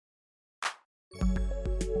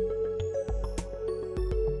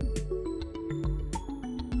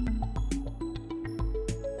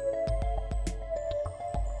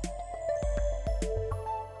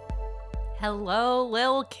Hello,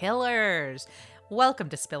 Lil Killers! Welcome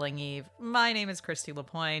to Spilling Eve. My name is Christy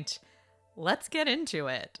LaPointe. Let's get into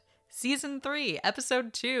it. Season 3,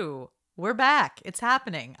 Episode 2. We're back. It's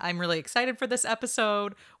happening. I'm really excited for this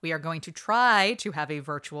episode. We are going to try to have a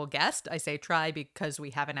virtual guest. I say try because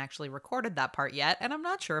we haven't actually recorded that part yet, and I'm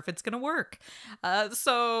not sure if it's going to work.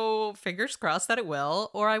 So fingers crossed that it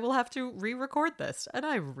will, or I will have to re-record this, and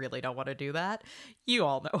I really don't want to do that. You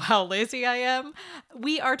all know how lazy I am.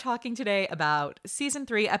 We are talking today about Season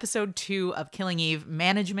 3, Episode 2 of Killing Eve,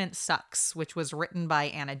 Management Sucks, which was written by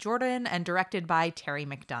Anna Jordan and directed by Terry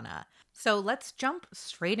McDonough. So let's jump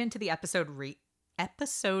straight into the episode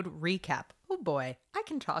recap. Oh boy, I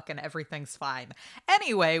can talk and everything's fine.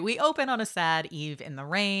 Anyway, we open on a sad Eve in the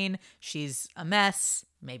rain. She's a mess.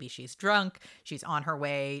 Maybe she's drunk. She's on her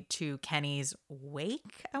way to Kenny's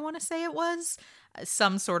wake, I want to say it was.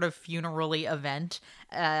 Some sort of funeral-y event.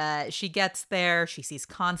 She gets there. She sees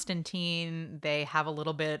Constantine. They have a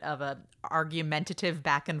little bit of a argumentative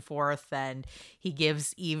back and forth, and he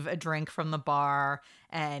gives Eve a drink from the bar,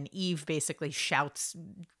 and Eve basically shouts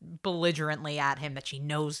belligerently at him that she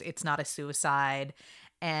knows it's not a suicide.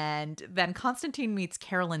 And then Constantine meets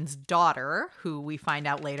Carolyn's daughter, who we find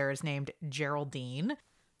out later is named Geraldine,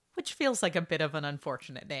 which feels like a bit of an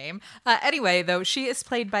unfortunate name. Anyway, though, she is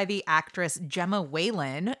played by the actress Gemma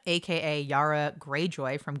Whalen, aka Yara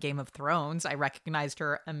Greyjoy from Game of Thrones. I recognized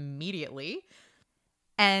her immediately.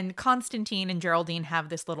 And Constantine and Geraldine have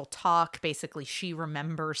this little talk. Basically, she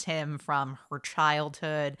remembers him from her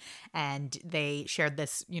childhood, and they shared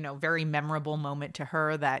this, very memorable moment to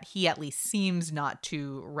her that he at least seems not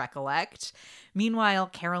to recollect. Meanwhile,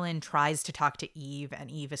 Carolyn tries to talk to Eve,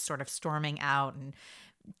 and Eve is sort of storming out and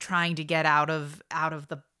trying to get out of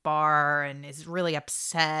the bar and is really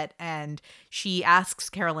upset. And she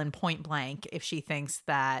asks Carolyn point blank if she thinks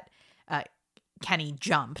that Kenny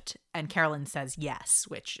jumped, and Carolyn says yes,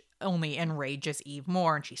 which only enrages Eve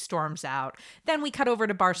more, and she storms out. Then we cut over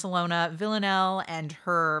to Barcelona. Villanelle and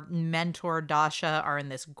her mentor Dasha are in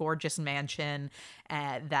this gorgeous mansion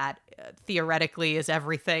that theoretically is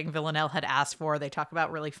everything Villanelle had asked for. They talk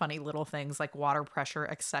about really funny little things like water pressure,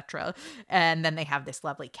 etc. And then they have this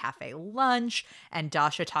lovely cafe lunch, and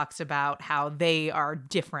Dasha talks about how they are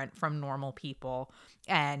different from normal people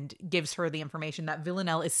and gives her the information that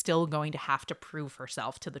Villanelle is still going to have to prove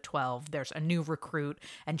herself to the 12. There's a new recruit,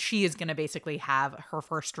 and she is going to basically have her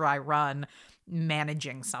first dry run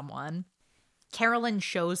managing someone. Carolyn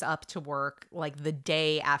shows up to work like the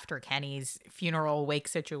day after Kenny's funeral wake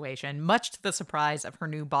situation, much to the surprise of her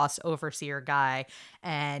new boss overseer guy,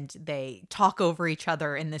 and they talk over each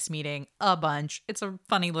other in this meeting a bunch. It's a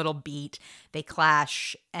funny little beat. They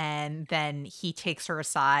clash, and then he takes her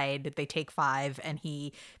aside. They take 5, and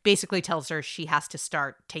he basically tells her she has to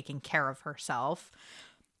start taking care of herself.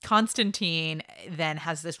 Constantine then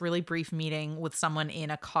has this really brief meeting with someone in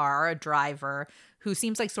a car, a driver, who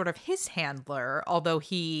seems like sort of his handler, although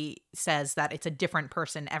he says that it's a different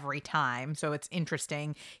person every time. So it's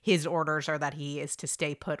interesting. His orders are that he is to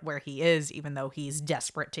stay put where he is, even though he's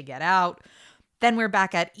desperate to get out. Then we're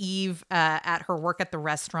back at Eve at her work at the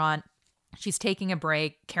restaurant. She's taking a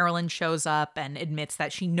break. Carolyn shows up and admits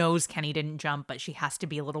that she knows Kenny didn't jump, but she has to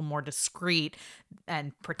be a little more discreet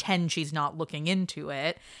and pretend she's not looking into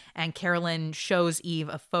it. And Carolyn shows Eve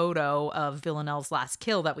a photo of Villanelle's last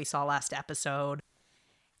kill that we saw last episode.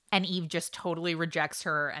 And Eve just totally rejects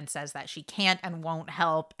her and says that she can't and won't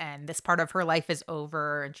help, and this part of her life is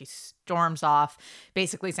over, and she storms off,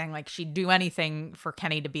 basically saying like she'd do anything for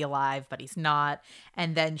Kenny to be alive, but he's not.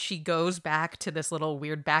 And then she goes back to this little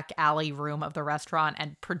weird back alley room of the restaurant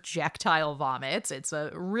and projectile vomits. It's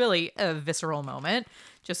a really visceral moment.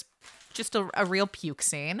 Just a real puke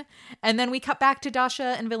scene. And then we cut back to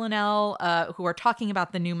Dasha and Villanelle, who are talking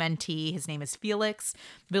about the new mentee. His name is Felix.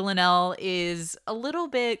 Villanelle is a little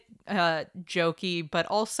bit jokey, but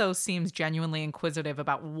also seems genuinely inquisitive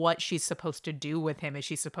about what she's supposed to do with him. Is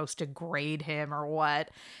she supposed to grade him or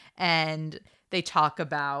what? And they talk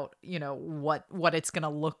about, what it's going to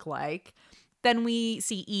look like. Then we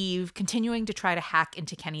see Eve continuing to try to hack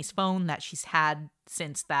into Kenny's phone that she's had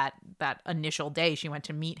since that initial day she went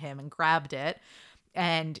to meet him and grabbed it.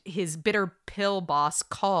 And his bitter pill boss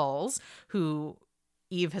calls, who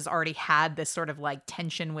Eve has already had this sort of like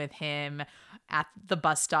tension with him at the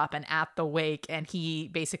bus stop and at the wake. And he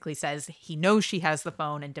basically says he knows she has the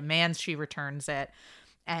phone and demands she returns it.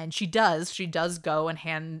 And she does go and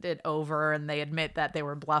hand it over, and they admit that they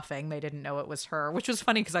were bluffing. They didn't know it was her, which was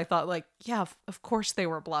funny because I thought like, yeah, of course they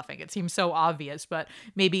were bluffing. It seems so obvious, but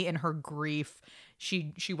maybe in her grief,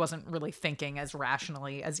 she wasn't really thinking as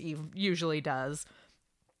rationally as Eve usually does.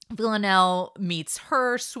 Villanelle meets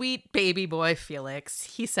her sweet baby boy, Felix.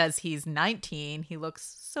 He says he's 19. He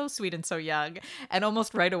looks so sweet and so young, and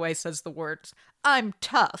almost right away says the words, "I'm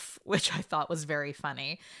tough," which I thought was very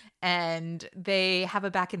funny. And they have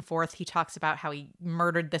a back and forth. He talks about how he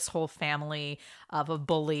murdered this whole family of a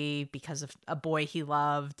bully because of a boy he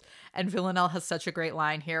loved. And Villanelle has such a great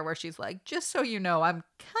line here where she's like, "Just so you know, I'm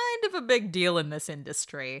kind of a big deal in this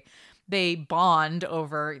industry." They bond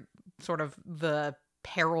over sort of the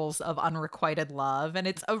perils of unrequited love, and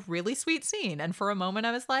it's a really sweet scene. And for a moment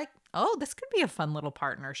I was like, oh, this could be a fun little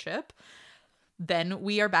partnership. Then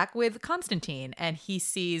we are back with Constantine, and he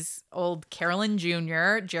sees old Carolyn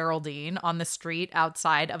Jr., Geraldine, on the street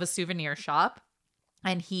outside of a souvenir shop.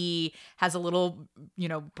 And he has a little,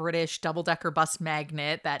 British double-decker bus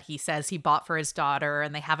magnet that he says he bought for his daughter,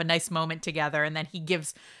 and they have a nice moment together. And then he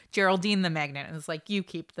gives Geraldine the magnet and is like, "You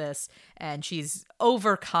keep this." And she's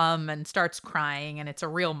overcome and starts crying, and it's a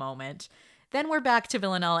real moment. Then we're back to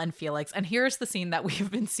Villanelle and Felix, and here's the scene that we've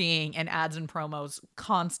been seeing in ads and promos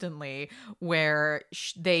constantly, where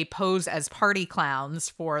they pose as party clowns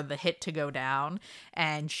for the hit to go down,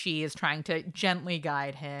 and she is trying to gently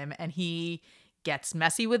guide him, and he gets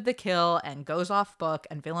messy with the kill and goes off book,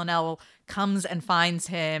 and Villanelle comes and finds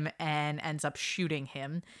him and ends up shooting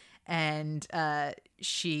him. And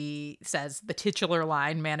she says the titular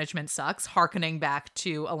line, "Management sucks," hearkening back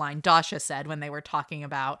to a line Dasha said when they were talking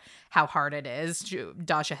about how hard it is.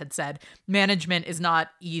 Dasha had said, "Management is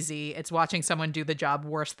not easy. It's watching someone do the job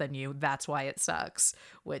worse than you. That's why it sucks,"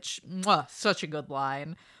 which, such a good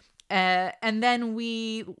line. And then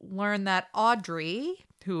we learn that Audrey,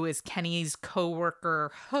 who is Kenny's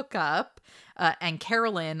coworker hookup, and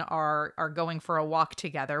Carolyn are going for a walk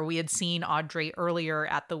together. We had seen Audrey earlier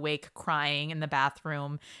at the wake crying in the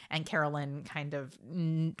bathroom, and Carolyn kind of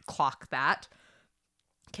clocked that.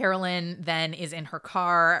 Carolyn then is in her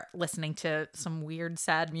car listening to some weird,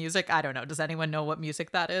 sad music. I don't know. Does anyone know what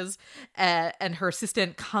music that is? And her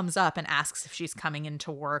assistant comes up and asks if she's coming into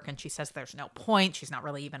work. And she says there's no point. She's not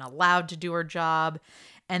really even allowed to do her job.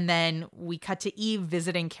 And then we cut to Eve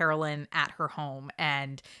visiting Carolyn at her home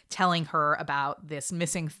and telling her about this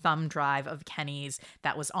missing thumb drive of Kenny's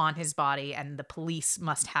that was on his body and the police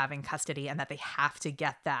must have in custody, and that they have to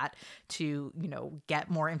get that to, get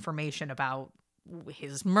more information about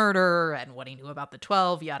his murder and what he knew about the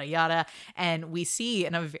 12, yada yada. And we see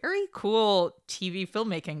in a very cool TV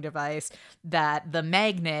filmmaking device that the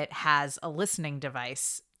magnet has a listening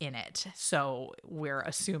device in it. So we're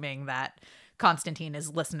assuming that Constantine is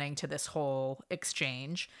listening to this whole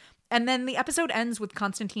exchange. And then the episode ends with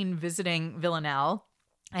Constantine visiting Villanelle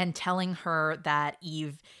and telling her that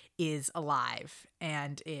Eve is alive,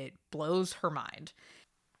 and it blows her mind.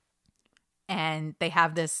 And they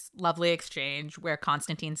have this lovely exchange where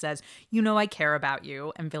Constantine says, "I care about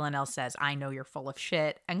you." And Villanelle says, "I know you're full of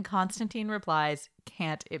shit." And Constantine replies,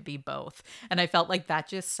 "Can't it be both?" And I felt like that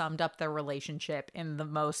just summed up their relationship in the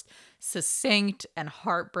most succinct and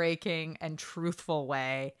heartbreaking and truthful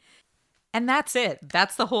way. And that's it.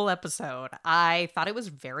 That's the whole episode. I thought it was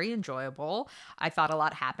very enjoyable. I thought a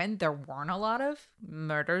lot happened. There weren't a lot of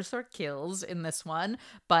murders or kills in this one,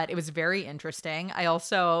 but it was very interesting. I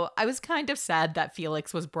was kind of sad that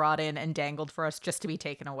Felix was brought in and dangled for us just to be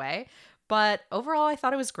taken away. But overall, I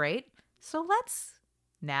thought it was great. So let's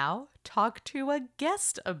now talk to a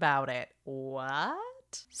guest about it. What?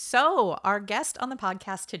 So, our guest on the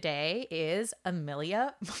podcast today is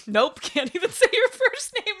Amelia. Nope, can't even say your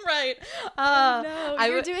first name right. No,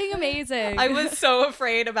 you're doing amazing. I was so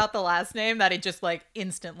afraid about the last name that it just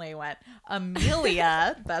instantly went.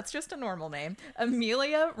 Amelia, that's just a normal name.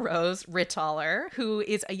 Amelia Rose Ritthaler, who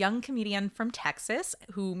is a young comedian from Texas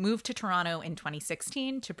who moved to Toronto in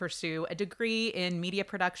 2016 to pursue a degree in media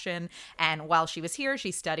production. And while she was here,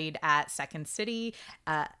 she studied at Second City,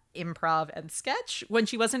 improv and sketch. When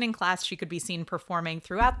she wasn't in class, she could be seen performing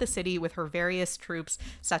throughout the city with her various troupes,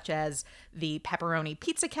 such as the Pepperoni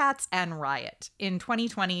Pizza Cats and Riot. In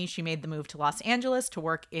 2020, she made the move to Los Angeles to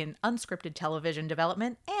work in unscripted television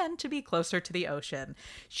development and to be closer to the ocean.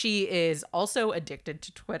 She is also addicted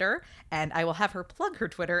to Twitter, and I will have her plug her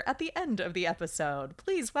Twitter at the end of the episode.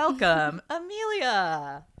 Please welcome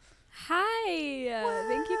Amelia. Hi. Wow.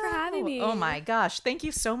 Thank you for having me. Oh my gosh. Thank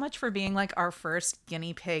you so much for being our first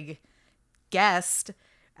guinea pig guest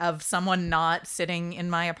of someone not sitting in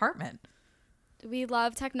my apartment. We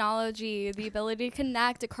love technology, the ability to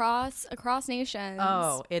connect across nations.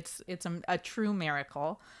 Oh, it's a true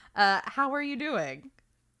miracle. How are you doing?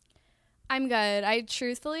 I'm good. I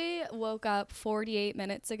truthfully woke up 48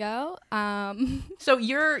 minutes ago. So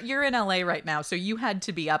you're in LA right now, so you had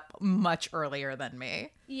to be up much earlier than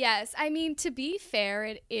me. Yes, I mean, to be fair,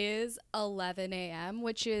 it is 11 a.m.,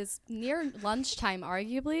 which is near lunchtime,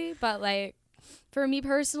 arguably. But, like, for me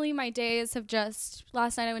personally, my days have just...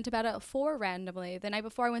 Last night I went to bed at 4 randomly. The night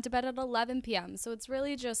before I went to bed at 11 p.m. So it's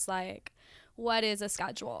really just, like, what is a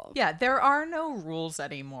schedule? Yeah, there are no rules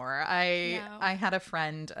anymore. No. I had a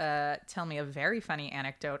friend tell me a very funny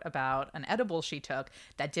anecdote about an edible she took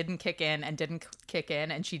that didn't kick in and didn't kick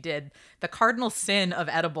in, and she did the cardinal sin of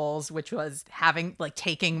edibles, which was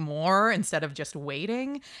taking more instead of just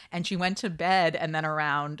waiting. And she went to bed, and then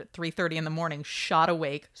around 3:30 in the morning, shot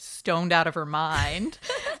awake, stoned out of her mind.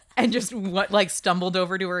 And just stumbled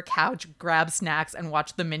over to her couch, grabbed snacks, and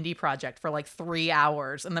watched the Mindy Project for 3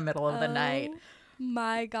 hours in the middle of the night.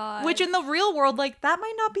 My God. Which in the real world, that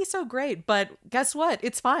might not be so great. But guess what?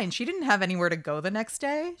 It's fine. She didn't have anywhere to go the next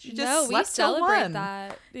day. She just slept till 1. We celebrate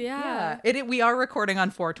that. Yeah. We are recording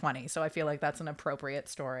on 4/20, so I feel like that's an appropriate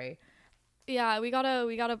story. Yeah, I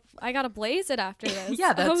gotta blaze it after this.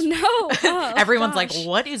 Yeah, that's... Oh, no. Oh, Everyone's gosh. like,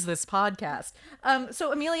 what is this podcast?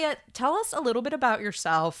 So, Amelia, tell us a little bit about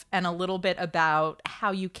yourself and a little bit about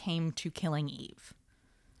how you came to Killing Eve.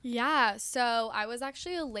 Yeah, so I was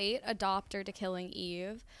actually a late adopter to Killing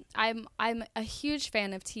Eve. I'm a huge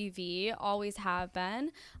fan of TV, always have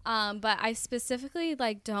been. But I specifically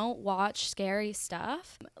don't watch scary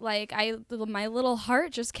stuff. My little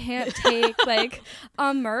heart just can't take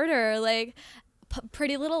a murder.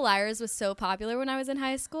 Pretty Little Liars was so popular when I was in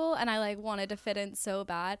high school, and I wanted to fit in so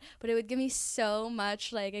bad, but it would give me so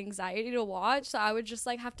much anxiety to watch, so I would just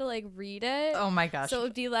have to read it. Oh my gosh. So it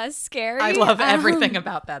would be less scary. I love everything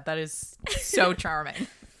about that. That is so charming.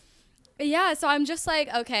 Yeah, so I'm just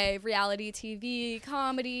okay, reality TV,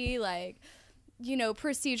 comedy,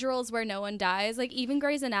 procedurals where no one dies. Even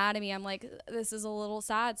Grey's Anatomy, I'm this is a little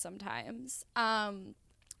sad sometimes. But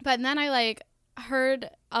then I heard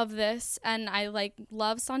of this, and I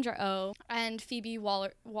love Sandra Oh, and Phoebe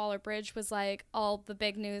Waller-Bridge was all the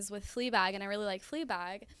big news with Fleabag, and I really like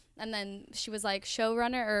Fleabag. And then she was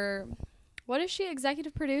showrunner, or what is she,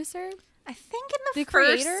 executive producer? I think in the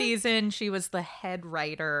creator? first season she was the head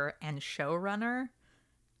writer and showrunner.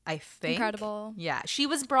 I think. Incredible. Yeah, she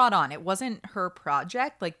was brought on. It wasn't her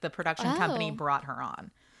project. The production company brought her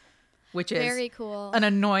on. Which is very cool. An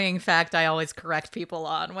annoying fact I always correct people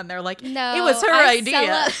on when they're like, no, it was her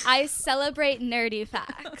idea. I celebrate nerdy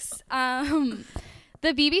facts. The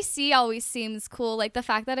BBC always seems cool. The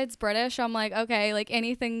fact that it's British, I'm okay,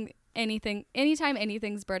 anything, anytime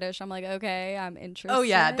anything's British, I'm okay, I'm interested. Oh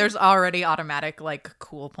yeah, there's already automatic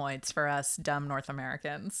cool points for us dumb North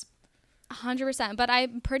Americans. 100%, but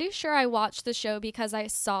I'm pretty sure I watched the show because I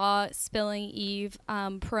saw Spilling Eve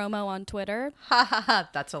promo on Twitter. Ha ha ha,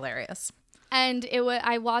 that's hilarious. And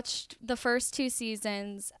I watched the first 2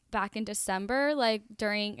 seasons back in December,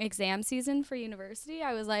 during exam season for university.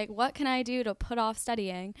 I was what can I do to put off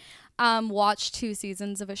studying? Watched 2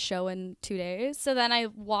 seasons of a show in 2 days. So then I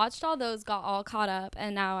watched all those, got all caught up,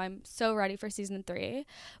 and now I'm so ready for season 3.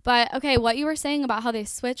 But okay, what you were saying about how they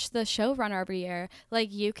switch the showrunner every year,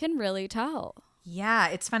 you can really tell. Yeah,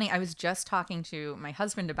 it's funny. I was just talking to my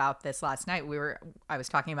husband about this last night. I was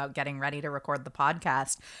talking about getting ready to record the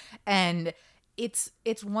podcast, and it's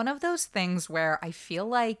one of those things where I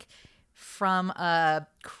feel from a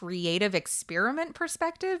creative experiment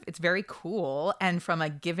perspective, it's very cool, and from a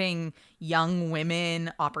giving young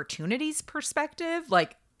women opportunities perspective,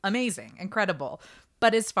 amazing, incredible.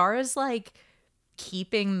 But as far as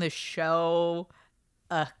keeping the show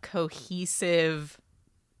a cohesive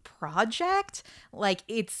project,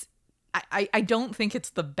 I don't think it's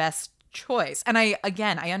the best choice. And I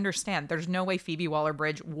understand there's no way Phoebe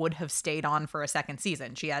Waller-Bridge would have stayed on for a second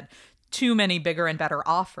season. She had too many bigger and better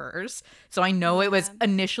offers. So I know it was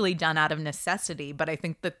initially done out of necessity, but I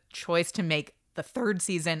think the choice to make the 3rd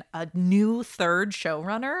season a new 3rd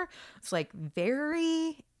showrunner is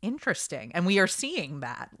very interesting. And we are seeing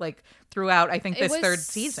that throughout, I think, this 3rd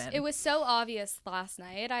season. It was so obvious last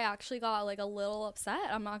night. I actually got a little upset.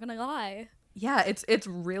 I'm not going to lie. Yeah, it's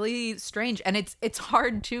really strange. And it's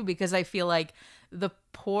hard too, because I feel the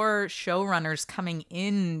poor showrunners coming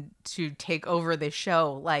in to take over this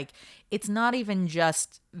show, it's not even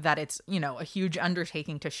just that it's, a huge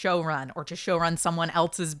undertaking to showrun or to showrun someone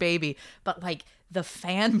else's baby, but the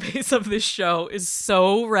fan base of this show is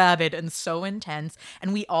so rabid and so intense,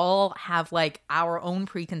 and we all have our own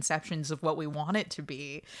preconceptions of what we want it to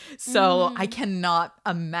be. So I cannot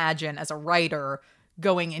imagine as a writer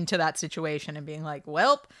going into that situation and being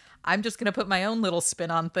well, I'm just going to put my own little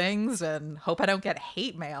spin on things and hope I don't get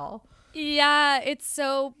hate mail. Yeah, it's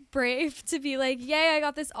so brave to be like, yay, I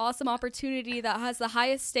got this awesome opportunity that has the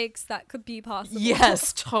highest stakes that could be possible.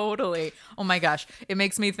 Yes, totally. Oh my gosh. It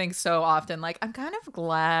makes me think so often. Like, I'm kind of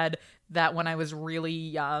glad that when I was really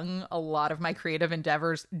young, a lot of my creative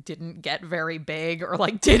endeavors didn't get very big or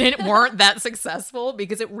like weren't that successful,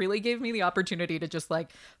 because it really gave me the opportunity to just like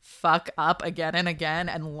fuck up again and again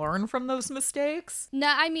and learn from those mistakes.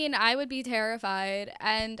 No, I mean, I would be terrified.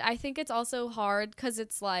 And I think it's also hard because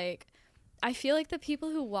it's like, I feel like the people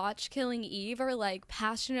who watch Killing Eve are like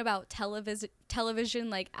passionate about television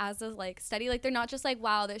like as a like study. Like they're not just like,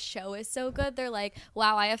 wow, this show is so good. They're like,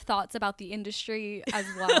 wow, I have thoughts about the industry as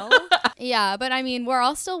well. Yeah, but I mean, we're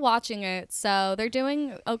all still watching it, so they're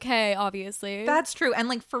doing okay, obviously. That's true. And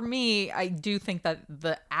like for me, I do think that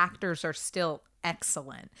the actors are still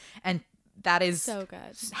excellent. And that is So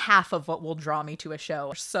good. half of what will draw me to a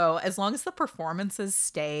show. So as long as the performances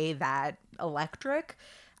stay that electric,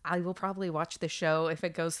 I will probably watch the show if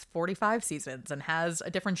it goes 45 seasons and has a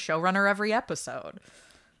different showrunner every episode.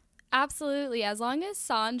 Absolutely. As long as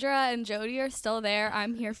Sandra and Jodie are still there,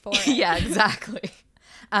 I'm here for it. Yeah, exactly.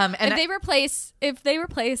 And if they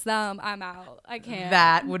replace them, I'm out. I can't.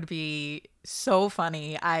 That would be so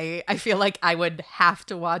funny. I feel like I would have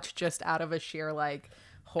to watch just out of a sheer like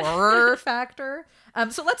horror factor.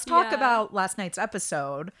 So let's talk about last night's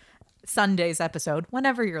episode. Sunday's episode,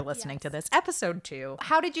 whenever you're listening to this, episode 2.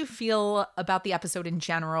 How did you feel about the episode in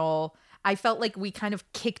general? I felt like we kind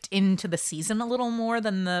of kicked into the season a little more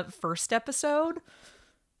than the first episode.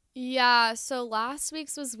 Yeah, so last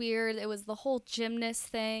week's was weird. It was the whole gymnast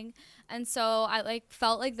thing. And so I like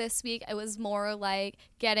felt like this week it was more like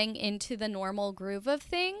getting into the normal groove of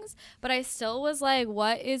things, but I still was like,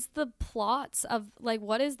 what is the plots of like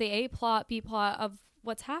what is the A plot, B plot of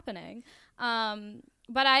what's happening?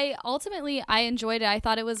 But I enjoyed it. I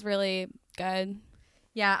thought it was really good.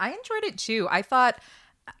 Yeah, I enjoyed it too. I thought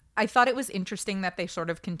it was interesting that they sort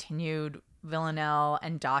of continued Villanelle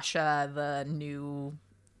and Dasha, the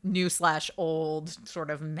new/old sort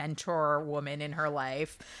of mentor woman in her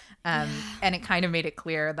life. And it kind of made it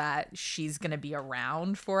clear that she's going to be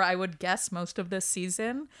around for, I would guess, most of this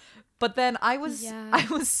season. But then I was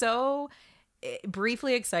so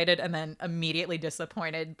briefly excited and then immediately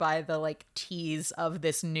disappointed by the like tease of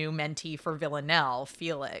this new mentee for Villanelle,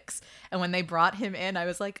 Felix. And when they brought him in, I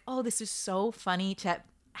was like, oh, this is so funny to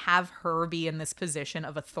have her be in this position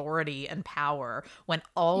of authority and power when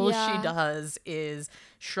all she does is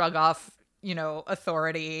shrug off,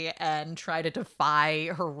 authority and try to defy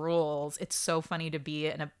her rules. It's so funny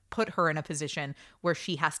to put her in a position where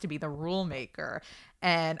she has to be the rule maker.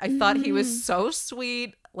 And I thought he was so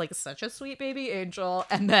sweet, like such a sweet baby angel.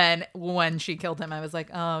 And then when she killed him, I was like,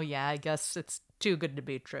 oh yeah, I guess it's too good to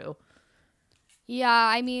be true. Yeah,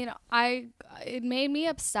 I mean, it made me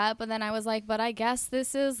upset, but then I was like, but I guess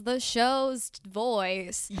this is the show's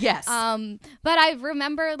voice. Yes. But I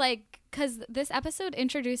remember like because this episode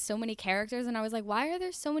introduced so many characters, and I was like, why are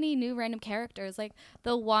there so many new random characters? Like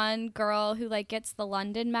the one girl who like gets the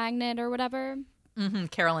London magnet or whatever. Mm-hmm,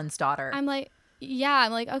 Carolyn's daughter. I'm like,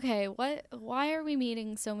 okay, why are we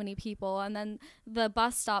meeting so many people? And then the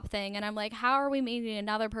bus stop thing, and I'm like, how are we meeting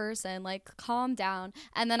another person? Like, calm down.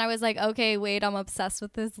 And then I was like, okay, wait, I'm obsessed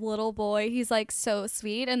with this little boy. He's like so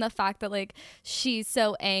sweet. And the fact that like she's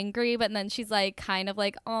so angry, but then she's like kind of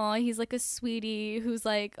like, oh, he's like a sweetie whose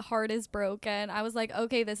like heart is broken. I was like,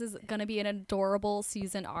 okay, this is gonna be an adorable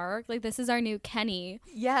season arc. Like, this is our new Kenny.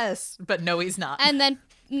 Yes, but no, he's not. And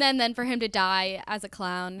then for him to die as a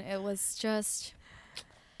clown, it was just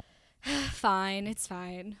fine. It's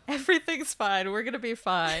fine. Everything's fine. We're gonna be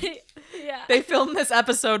fine. Yeah. They filmed this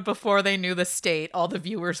episode before they knew the state all the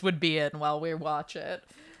viewers would be in while we watch it.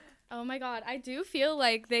 Oh my god, I do feel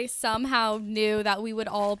like they somehow knew that we would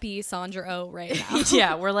all be Sandra Oh right now.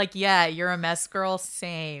 Yeah, we're like, yeah, you're a mess girl.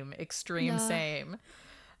 Same. Extreme same.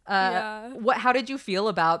 How did you feel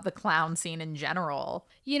about the clown scene in general?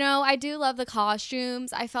 I do love the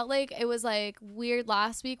costumes. I felt like it was like weird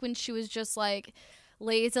last week when she was just like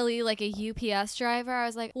lazily like a UPS driver. I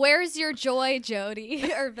was like, where's your joy, Jodie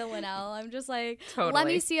or Villanelle? I'm just like, totally. Let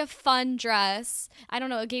me see a fun dress. I don't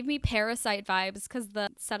know. It gave me Parasite vibes because the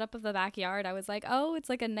setup of the backyard, I was like, oh, it's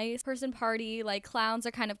like a nice person party. Like clowns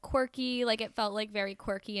are kind of quirky. Like it felt like very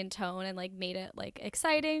quirky in tone and like made it like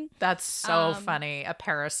exciting. That's so funny. A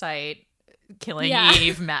Parasite Killing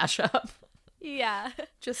Eve mashup. Yeah.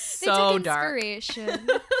 Just so dark. Inspiration.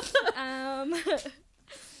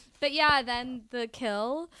 But yeah, then the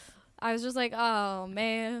kill, I was just like, oh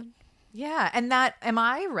man. Yeah, and am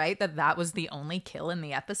I right that was the only kill in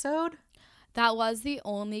the episode? That was the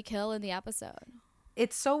only kill in the episode.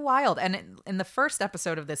 It's so wild. And in the first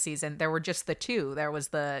episode of this season, there were just the two. There was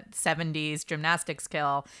the 70s gymnastics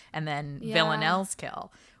kill and then Villanelle's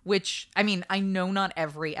kill, which, I mean, I know not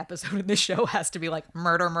every episode of the show has to be like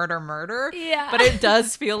murder, murder, murder. Yeah. But it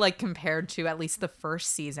does feel like, compared to at least the first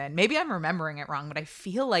season, maybe I'm remembering it wrong, but I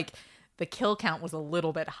feel like the kill count was a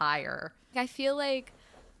little bit higher. I feel like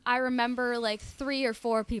I remember like 3 or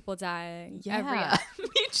 4 people dying every Me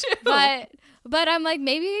too. But I'm like,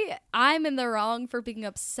 maybe I'm in the wrong for being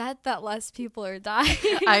upset that less people are dying.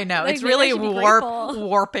 I know. Like, it's maybe I really should be grateful.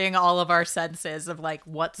 warping all of our senses of like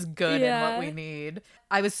what's good and what we need.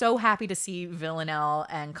 I was so happy to see Villanelle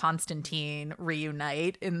and Constantine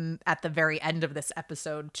reunite at the very end of this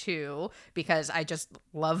episode too, because I just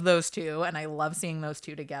love those two and I love seeing those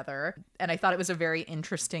two together. And I thought it was a very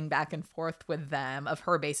interesting back and forth with them, of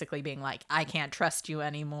her basically being like, I can't trust you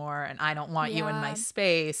anymore and I don't want you in my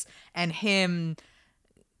space, and him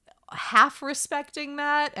half respecting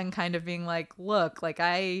that and kind of being like, look, like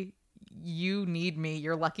you need me,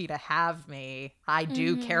 you're lucky to have me, I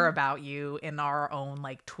do care about you in our own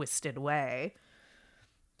like twisted way.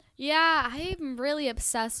 Yeah, I'm really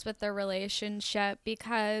obsessed with their relationship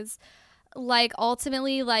because like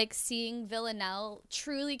ultimately like seeing Villanelle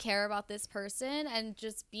truly care about this person and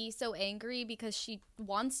just be so angry because she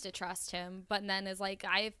wants to trust him but then is like,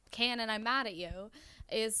 I can and I'm mad at you,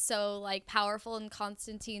 is so like powerful. And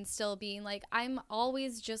Constantine still being like, I'm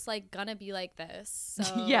always just like gonna be like this,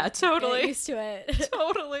 so yeah, totally get used to it.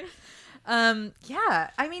 Totally. Yeah,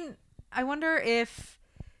 I mean, I wonder if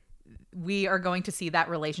we are going to see that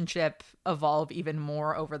relationship evolve even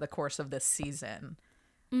more over the course of this season.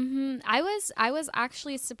 I was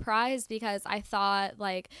actually surprised because I thought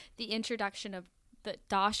like the introduction of the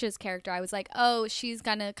Dasha's character, I was like, oh, she's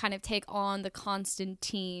gonna kind of take on the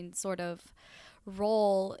Constantine sort of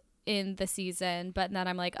role in the season, but then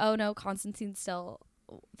I'm like, oh no, Constantine's still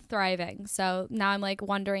thriving. So now I'm like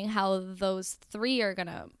wondering how those 3 are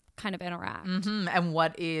gonna kind of interact. And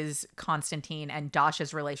what is Constantine and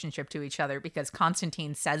Dasha's relationship to each other, because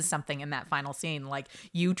Constantine says something in that final scene like,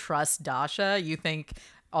 you trust Dasha, you think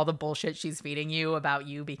all the bullshit she's feeding you about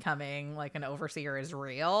you becoming like an overseer is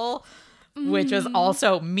real. Which is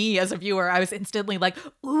also me as a viewer. I was instantly like,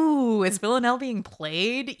 ooh, is Villanelle being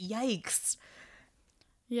played? Yikes.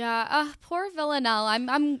 Yeah, poor Villanelle.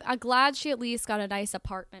 I'm glad she at least got a nice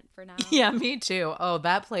apartment for now. Yeah, me too. Oh,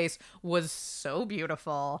 that place was so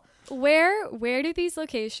beautiful. Where do these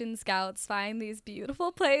location scouts find these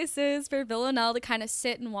beautiful places for Villanelle to kind of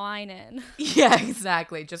sit and whine in? Yeah,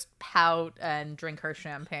 exactly. Just pout and drink her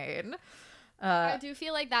champagne. I do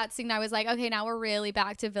feel like that scene, I was like, okay, now we're really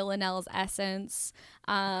back to Villanelle's essence.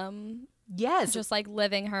 Yes. Just like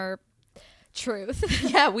living her truth.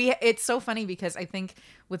 Yeah, it's so funny because I think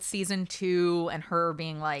with season 2 and her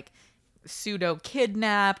being like pseudo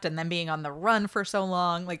kidnapped and then being on the run for so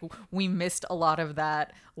long, like we missed a lot of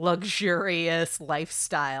that luxurious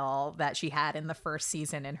lifestyle that she had in the first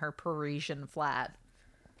season in her Parisian flat.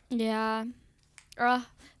 Yeah.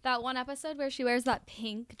 That one episode where she wears that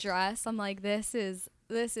pink dress, I'm like, this is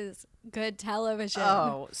good television.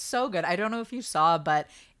 Oh, so good. I don't know if you saw, but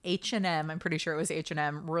H&M, I'm pretty sure it was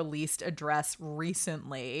H&M, released a dress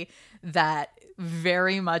recently that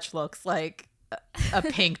very much looks like a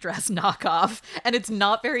pink dress knockoff, and it's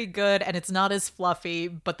not very good and it's not as fluffy,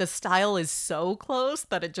 but the style is so close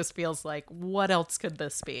that it just feels like, what else could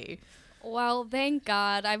this be? Well, thank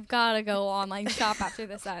God. I've got to go online shop after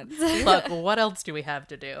this ends. Look, what else do we have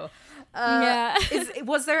to do? Yeah.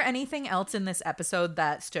 Was there anything else in this episode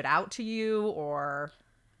that stood out to you or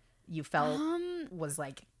you felt was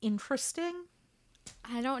like interesting?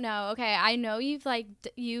 I don't know. Okay, I know you've like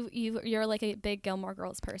you're like a big Gilmore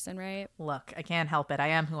Girls person, right? Look, I can't help it. I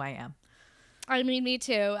am who I am. I mean, me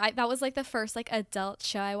too. That was like the first like adult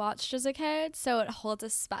show I watched as a kid, so it holds a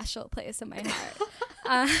special place in my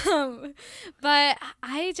heart. But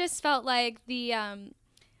I just felt like the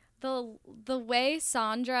way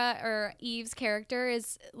Sandra or Eve's character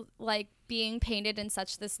is like being painted in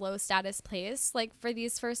such this low status place, like for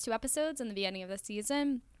these first 2 episodes in the beginning of the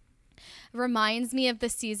season, reminds me of the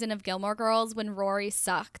season of Gilmore Girls when Rory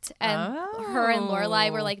sucked and her and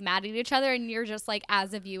Lorelai were like mad at each other, and you're just like,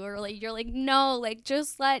 as a viewer, like you're like, no, like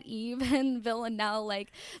just let Eve and Villanelle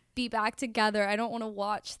like be back together. I don't want to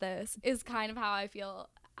watch this, is kind of how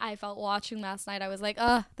I felt watching last night. I was like,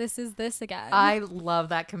 this is this again. I love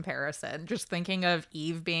that comparison. Just thinking of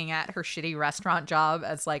Eve being at her shitty restaurant job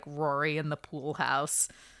as like Rory in the pool house,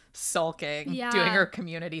 sulking, doing her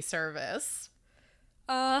community service.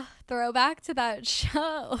 Throwback to that show.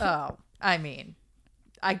 Oh, I mean,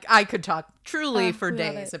 I could talk truly for we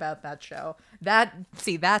love days it. about that show.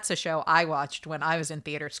 That's a show I watched when I was in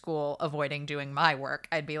theater school, avoiding doing my work.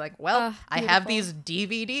 I'd be like, well, I have these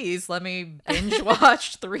DVDs. Let me binge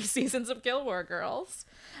watch 3 seasons of Gilmore Girls.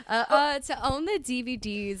 To own the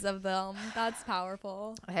DVDs of them, that's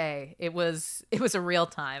powerful. Hey, it was a real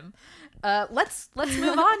time. Let's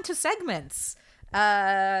move on to segments.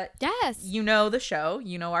 Yes. You know the show.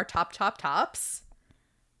 You know our tops.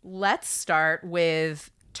 Let's start with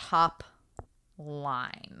top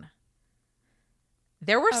line.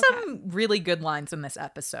 There were some really good lines in this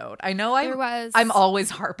episode. I know I'm always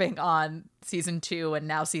harping on season 2 and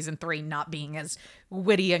now season 3 not being as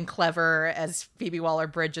witty and clever as Phoebe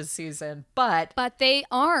Waller-Bridge's season, but they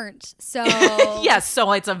aren't. So yes,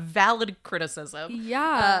 so it's a valid criticism.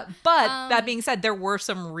 Yeah. But that being said, there were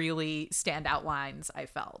some really standout lines, I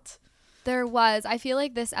felt. There was. I feel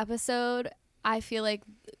like this episode,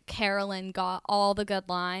 Carolyn got all the good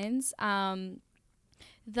lines.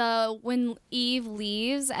 When Eve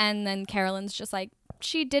leaves and then Carolyn's just like,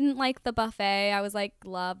 she didn't like the buffet. I was like,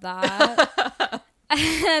 love that.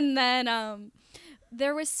 And then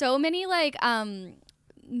there was so many like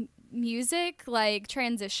music, like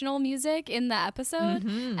transitional music in the episode.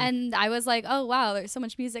 Mm-hmm. And I was like, oh wow, there's so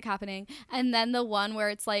much music happening. And then the one where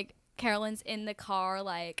it's like Carolyn's in the car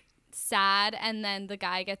like sad, and then the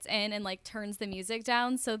guy gets in and like turns the music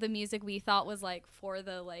down, so the music we thought was like for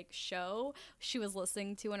the like show she was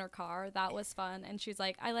listening to in her car. That was fun, and she's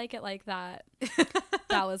like, I like it like that.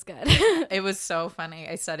 That was good. It was so funny.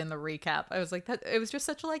 I said in the recap, I was like, that it was just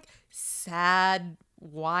such a like sad,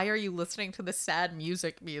 why are you listening to the sad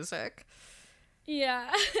music?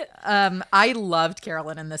 Yeah. I loved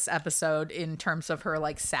Carolyn in this episode in terms of her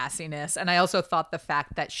like sassiness. And I also thought the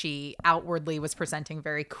fact that she outwardly was presenting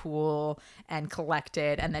very cool and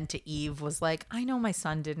collected. And then to Eve was like, I know my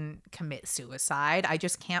son didn't commit suicide. I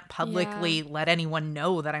just can't publicly let anyone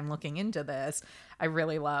know that I'm looking into this. I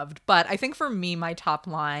really loved. But I think for me, my top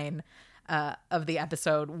line of the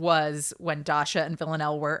episode was when Dasha and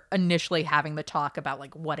Villanelle were initially having the talk about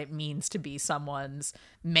like what it means to be someone's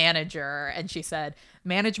manager. And she said,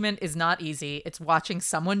 management is not easy. It's watching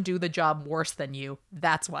someone do the job worse than you.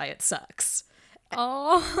 That's why it sucks.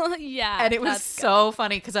 Oh, yeah. And it was so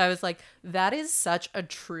funny because I was like, that is such a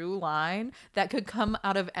true line that could come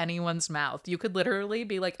out of anyone's mouth. You could literally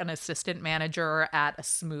be like an assistant manager at a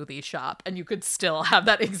smoothie shop and you could still have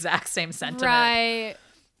that exact same sentiment. Right.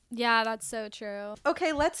 Yeah, that's so true.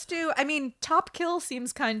 Okay, top kill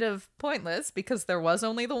seems kind of pointless because there was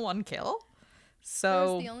only the one kill.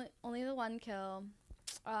 So there was only the one kill.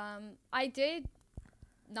 I did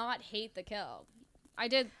not hate the kill. I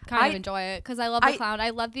did kind of enjoy it because I love the clown. I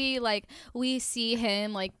love the like we see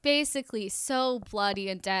him like basically so bloody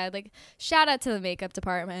and dead. Like shout out to the makeup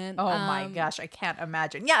department. Oh my gosh, I can't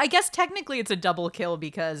imagine. Yeah, I guess technically it's a double kill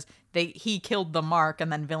because he killed the Mark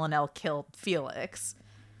and then Villanelle killed Felix.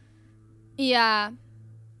 Yeah.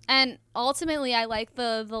 And ultimately I like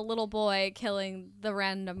the little boy killing the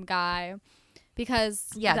random guy because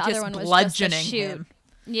the other one was just a shoot. Him.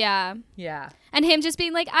 Yeah. Yeah. And him just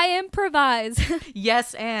being like, I improvise.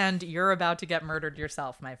 Yes, and you're about to get murdered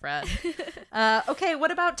yourself, my friend. Okay, what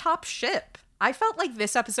about top ship? I felt like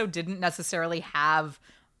this episode didn't necessarily have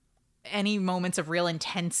any moments of real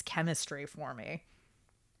intense chemistry for me.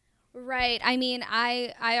 Right. I mean,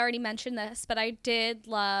 I already mentioned this, but I did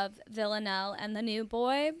love Villanelle and the new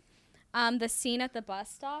boy. The scene at the bus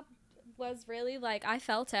stop was really like, I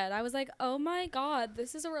felt it. I was like, oh my God,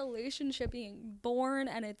 this is a relationship being born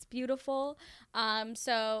and it's beautiful.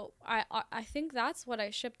 So I think that's what I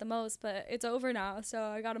shipped the most, but it's over now. So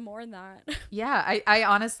I got to mourn that. Yeah, I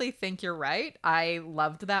honestly think you're right. I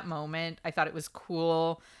loved that moment. I thought it was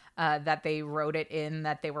cool that they wrote it in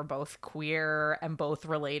that they were both queer and both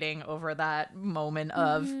relating over that moment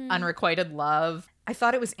of unrequited love. I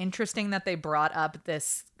thought it was interesting that they brought up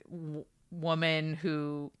this woman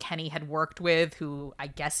who Kenny had worked with, who I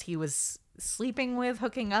guess he was sleeping with,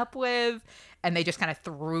 hooking up with, and they just kind of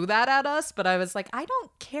threw that at us. But I was like, I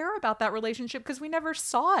don't care about that relationship because we never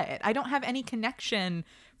saw it. I don't have any connection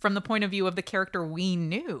from the point of view of the character we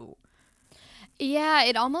knew. Yeah,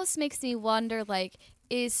 it almost makes me wonder, like,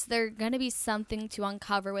 is there going to be something to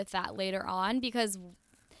uncover with that later on? Because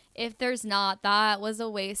if there's not, that was a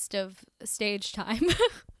waste of stage time.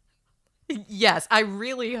 Yes, I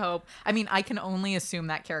really hope. I mean, I can only assume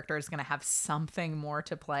that character is going to have something more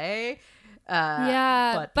to play.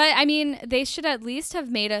 Yeah, but I mean, they should at least have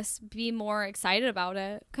made us be more excited about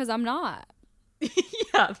it, because I'm not.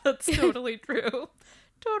 Yeah, that's totally true.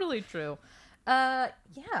 Totally true.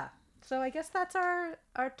 Yeah, so I guess that's our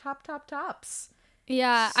tops.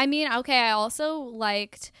 Yeah, I mean, okay, I also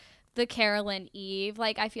liked the Carol and Eve.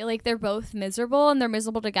 Like, I feel like they're both miserable and they're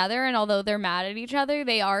miserable together. And although they're mad at each other,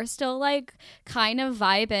 they are still like kind of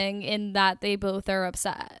vibing in that they both are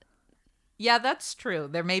upset. Yeah, that's true.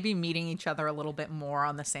 They're maybe meeting each other a little bit more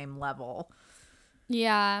on the same level.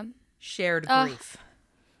 Yeah. Shared grief.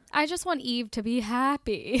 I just want Eve to be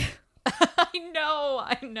happy. I know.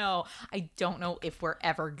 I don't know if we're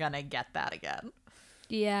ever gonna get that again.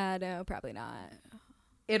 Yeah, no, probably not.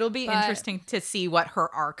 It'll be interesting to see what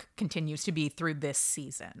her arc continues to be through this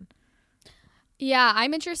season. Yeah,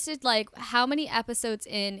 I'm interested, like, how many episodes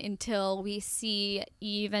in until we see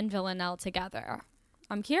Eve and Villanelle together?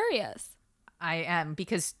 I'm curious. I am,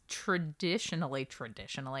 because traditionally,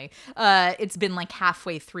 it's been like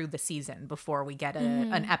halfway through the season before we get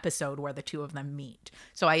an episode where the two of them meet.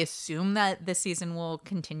 So I assume that this season will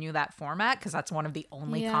continue that format because that's one of the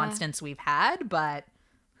only constants we've had, but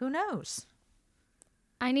who knows?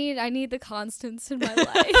 I need the constants in my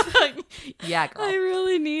life. Yeah, girl. I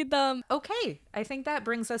really need them. Okay, I think that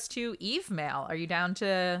brings us to Eve mail. Are you down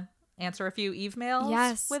to answer a few Eve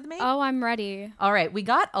mails with me? Oh, I'm ready. All right, we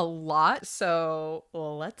got a lot, so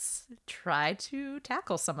let's try to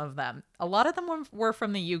tackle some of them. A lot of them were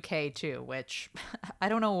from the UK too, which I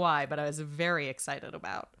don't know why, but I was very excited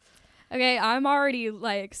about. Okay, I'm already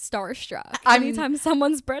like starstruck. Anytime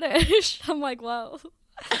someone's British, I'm like, whoa.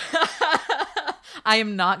 I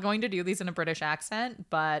am not going to do these in a British accent,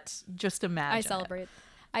 but just imagine.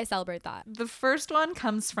 I celebrate that. The first one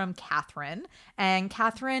comes from Catherine, and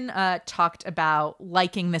Catherine talked about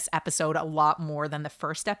liking this episode a lot more than the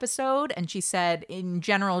first episode, and she said in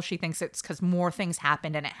general she thinks it's because more things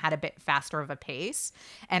happened and it had a bit faster of a pace.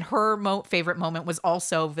 And her favorite moment was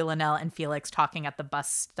also Villanelle and Felix talking at the bus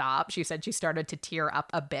stop. She said she started to tear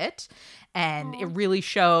up a bit, and it really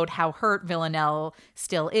showed how hurt Villanelle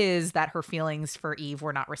still is that her feelings for Eve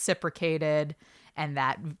were not reciprocated, and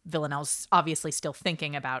that Villanelle's obviously still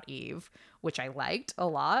thinking about Eve, which I liked a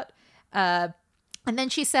lot. And then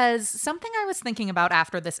she says, something I was thinking about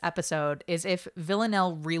after this episode is if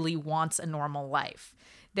Villanelle really wants a normal life.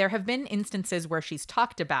 There have been instances where she's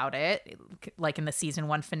talked about it, like in the season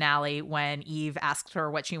 1 finale when Eve asked her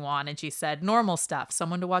what she wanted and she said normal stuff,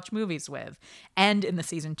 someone to watch movies with. And in the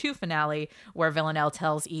season 2 finale where Villanelle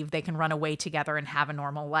tells Eve they can run away together and have a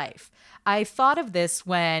normal life. I thought of this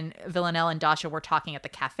when Villanelle and Dasha were talking at the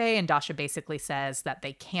cafe, and Dasha basically says that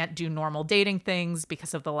they can't do normal dating things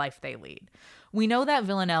because of the life they lead. We know that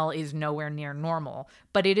Villanelle is nowhere near normal,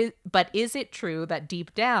 but is it true that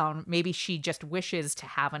deep down, maybe she just wishes to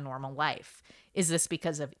have a normal life? Is this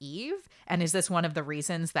because of Eve? And is this one of the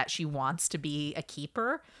reasons that she wants to be a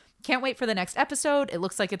keeper? Can't wait for the next episode. It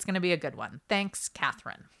looks like it's going to be a good one. Thanks,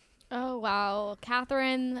 Catherine. Oh, wow.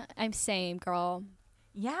 Catherine, I'm same, girl.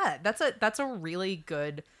 Yeah, that's a really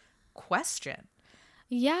good question.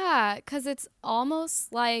 Yeah, because it's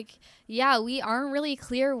almost like, yeah, we aren't really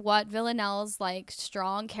clear what Villanelle's like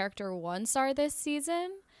strong character wants are this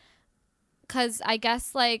season. Because I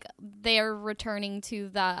guess like they're returning to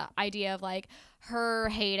the idea of like her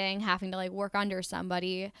hating having to like work under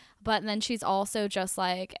somebody. But then she's also just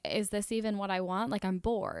like, is this even what I want? Like, I'm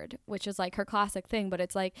bored, which is like her classic thing. But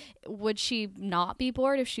it's like, would she not be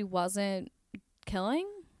bored if she wasn't killing?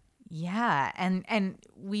 Yeah, and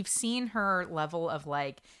we've seen her level of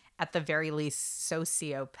like at the very least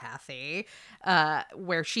sociopathy,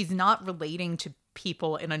 where she's not relating to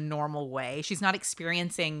people in a normal way. She's not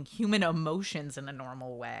experiencing human emotions in a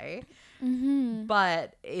normal way. Mm-hmm.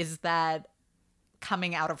 But is that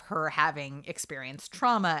coming out of her having experienced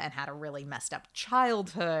trauma and had a really messed up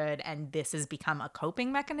childhood, and this has become a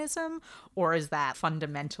coping mechanism? Or is that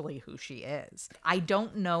fundamentally who she is? I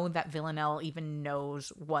don't know that Villanelle even knows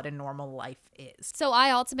what a normal life is. So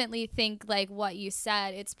I ultimately think like what you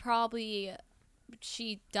said, it's probably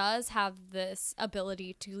she does have this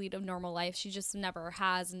ability to lead a normal life. She just never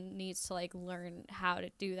has and needs to like learn how to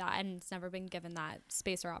do that, and it's never been given that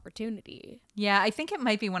space or opportunity. Yeah, I think it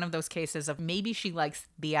might be one of those cases of maybe she likes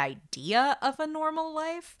the idea of a normal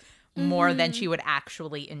life more than she would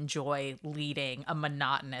actually enjoy leading a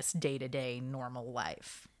monotonous day-to-day normal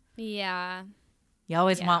life. Yeah. You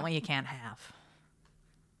always want what you can't have.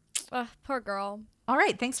 Poor girl. All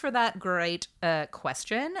right, thanks for that great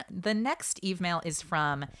question. The next email is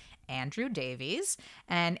from Andrew Davies,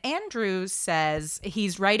 and Andrew says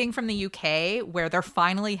he's writing from the UK where they're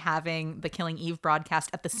finally having the Killing Eve broadcast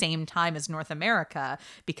at the same time as North America,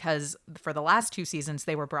 because for the last 2 seasons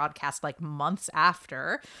they were broadcast like months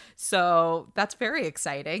after. So that's very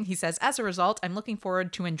exciting. He says, as a result, I'm looking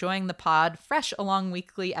forward to enjoying the pod fresh along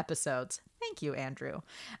weekly episodes. Thank you, Andrew.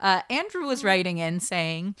 Andrew was writing in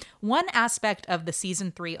saying, one aspect of the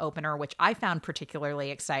season 3 opener, which I found particularly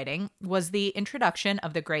exciting, was the introduction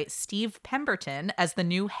of the great Steve Pemberton as the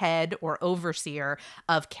new head or overseer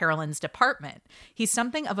of Carolyn's department. He's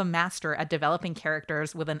something of a master at developing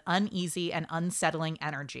characters with an uneasy and unsettling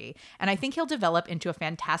energy, and I think he'll develop into a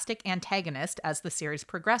fantastic antagonist as the series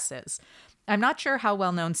progresses. I'm not sure how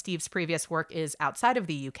well known Steve's previous work is outside of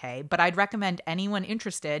the UK, but I'd recommend anyone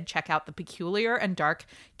interested check out the peculiar and dark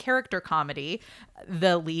character comedy,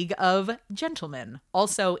 The League of Gentlemen.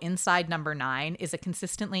 Also, Inside Number 9 is a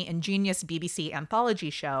consistently ingenious BBC anthology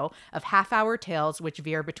show of half-hour tales which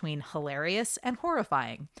veer between hilarious and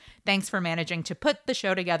horrifying. Thanks for managing to put the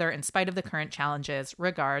show together in spite of the current challenges.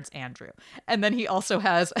 Regards, Andrew. And then he also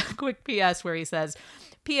has a quick PS where he says,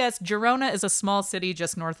 P.S. Girona is a small city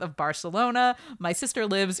just north of Barcelona. My sister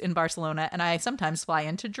lives in Barcelona, and I sometimes fly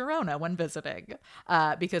into Girona when visiting.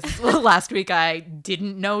 Because last week I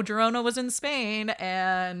didn't know Girona was in Spain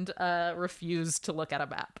and refused to look at a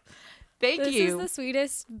map. Thank you. This is the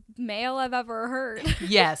sweetest mail I've ever heard.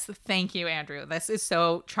 Yes, thank you, Andrew. This is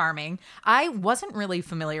so charming. I wasn't really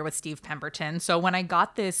familiar with Steve Pemberton, so when I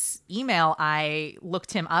got this email, I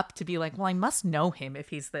looked him up to be like, well, I must know him if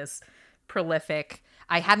he's this prolific.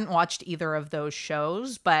 I hadn't watched either of those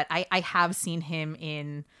shows, but I have seen him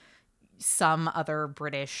in some other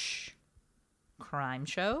British crime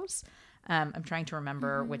shows. I'm trying to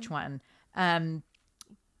remember which one.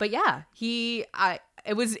 But yeah,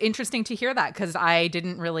 it was interesting to hear that because I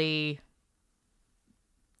didn't really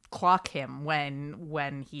clock him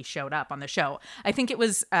when he showed up on the show. I think it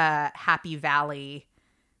was Happy Valley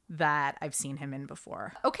that I've seen him in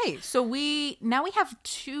before. Okay, so we have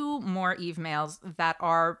 2 more Eve mails that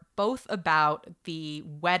are both about the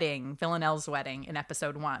wedding, Villanelle's wedding in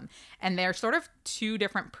episode 1. And they're sort of 2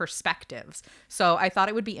 different perspectives. So I thought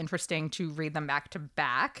it would be interesting to read them back to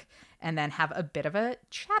back and then have a bit of a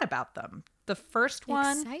chat about them. The first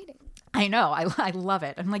one... Exciting. I know. I love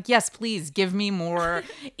it. I'm like, yes, please give me more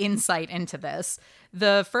insight into this.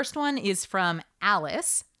 The first one is from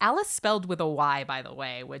Alice. Alice spelled with a Y, by the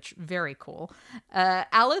way, which very cool.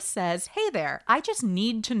 Alice says, hey there, I just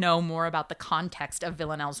need to know more about the context of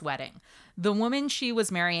Villanelle's wedding. The woman she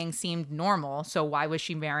was marrying seemed normal, so why was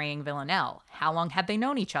she marrying Villanelle? How long had they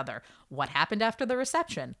known each other? What happened after the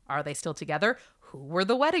reception? Are they still together? Who were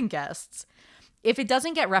the wedding guests? If it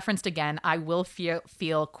doesn't get referenced again, I will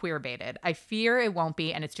feel queer-baited. I fear it won't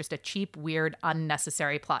be, and it's just a cheap, weird,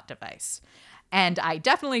 unnecessary plot device. And I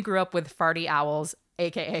definitely grew up with farty owls,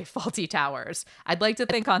 aka faulty towers. I'd like to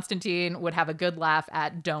think Constantine would have a good laugh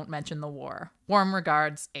at Don't Mention the War. Warm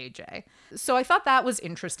regards, AJ. So I thought that was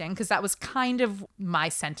interesting because that was kind of my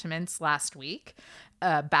sentiments last week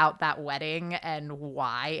about that wedding and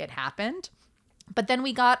why it happened. But then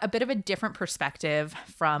we got a bit of a different perspective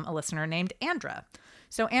from a listener named Andra.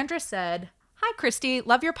 So Andra said, hi, Christy.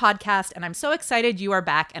 Love your podcast, and I'm so excited you are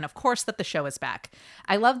back, and of course that the show is back.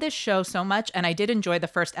 I love this show so much, and I did enjoy the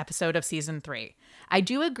first episode of season 3. I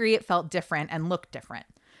do agree it felt different and looked different.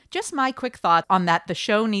 Just my quick thought on that the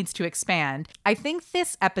show needs to expand. I think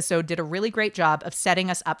this episode did a really great job of setting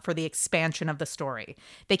us up for the expansion of the story.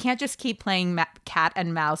 They can't just keep playing cat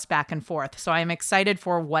and mouse back and forth, so I am excited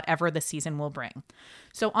for whatever the season will bring.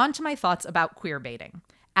 So on to my thoughts about queer baiting.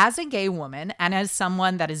 As a gay woman, and as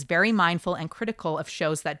someone that is very mindful and critical of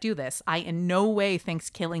shows that do this, I in no way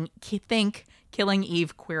think Killing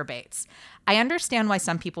Eve queer baits. I understand why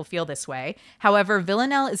some people feel this way. However,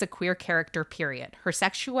 Villanelle is a queer character, period. Her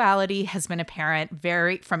sexuality has been apparent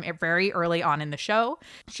from very early on in the show.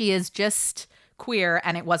 She is just queer,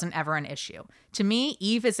 and it wasn't ever an issue. To me,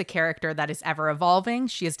 Eve is a character that is ever evolving.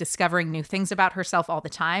 She is discovering new things about herself all the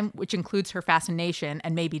time, which includes her fascination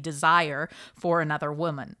and maybe desire for another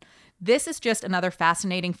woman. This is just another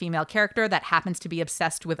fascinating female character that happens to be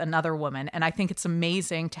obsessed with another woman, and I think it's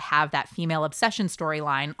amazing to have that female obsession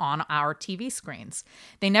storyline on our TV screens.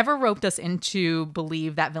 They never roped us into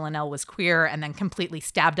believe that Villanelle was queer and then completely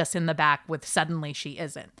stabbed us in the back with suddenly she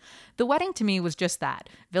isn't. The wedding to me was just that.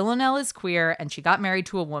 Villanelle is queer and she got married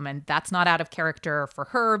to a woman. That's not out of character for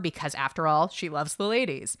her because, after all, she loves the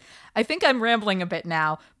ladies. I think I'm rambling a bit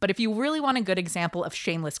now, but if you really want a good example of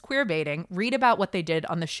shameless queerbaiting, read about what they did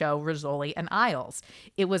on the show Rizzoli and Isles.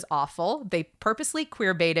 It was awful. They purposely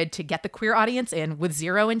queerbaited to get the queer audience in with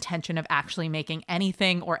zero intention of actually making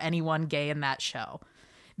anything or anyone gay in that show.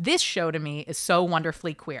 This show to me is so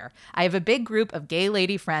wonderfully queer. I have a big group of gay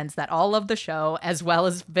lady friends that all love the show, as well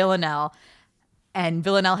as Villanelle, and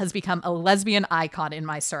Villanelle has become a lesbian icon in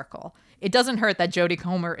my circle. It doesn't hurt that Jodie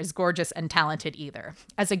Comer is gorgeous and talented either.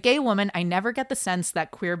 As a gay woman, I never get the sense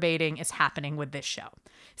that queer baiting is happening with this show.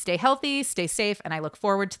 Stay healthy, stay safe, and I look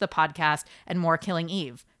forward to the podcast and more Killing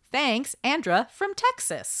Eve. Thanks, Andra from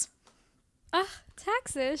Texas.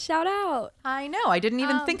 Texas, shout out. I know, I didn't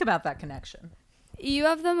even think about that connection. You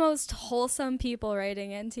have the most wholesome people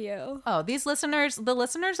writing into you. Oh, the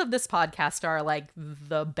listeners of this podcast are like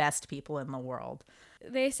the best people in the world.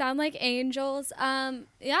 They sound like angels.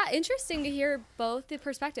 Yeah, interesting to hear both the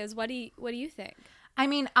perspectives. What do you think? I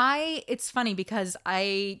mean, it's funny because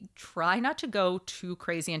I try not to go too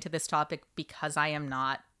crazy into this topic because I am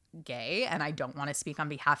not gay and I don't want to speak on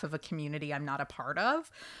behalf of a community I'm not a part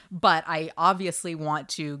of, but I obviously want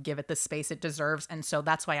to give it the space it deserves. And so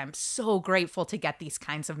that's why I'm so grateful to get these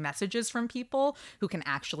kinds of messages from people who can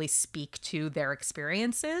actually speak to their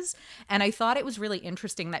experiences. And I thought it was really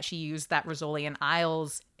interesting that she used that Rizzoli and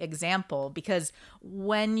Isles example, because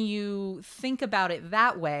when you think about it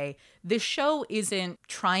that way, this show isn't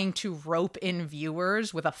trying to rope in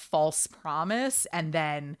viewers with a false promise and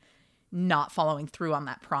then not following through on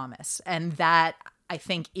that promise. And that, I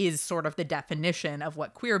think, is sort of the definition of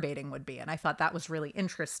what queer baiting would be. And I thought that was really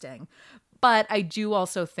interesting. But I do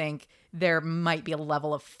also think there might be a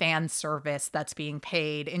level of fan service that's being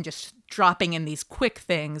paid in just dropping in these quick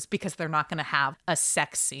things because they're not going to have a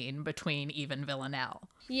sex scene between Eve and Villanelle.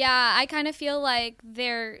 Yeah, I kind of feel like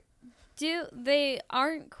they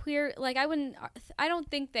aren't queer. Like, I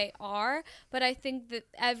don't think they are, but I think that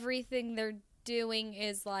everything they're doing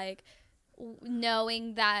is like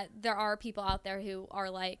knowing that there are people out there who are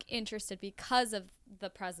like interested because of the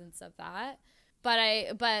presence of that,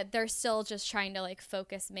 but they're still just trying to like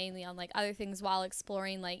focus mainly on like other things while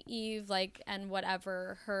exploring like Eve, like, and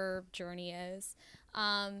whatever her journey is.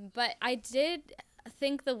 But I did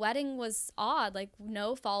think the wedding was odd, like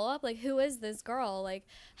no follow-up, like who is this girl, like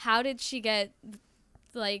how did she get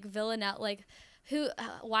like Villanelle, like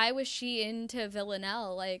why was she into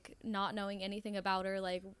Villanelle, like not knowing anything about her?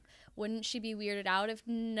 Like, wouldn't she be weirded out if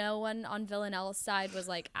no one on Villanelle's side was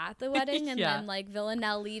like at the wedding and then like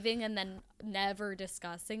Villanelle leaving and then never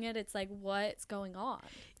discussing it? It's like, what's going on?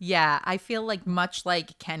 Yeah, I feel like much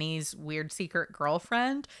like Kenny's weird secret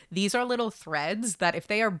girlfriend, these are little threads that if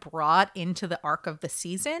they are brought into the arc of the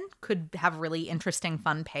season could have really interesting,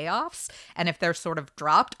 fun payoffs. And if they're sort of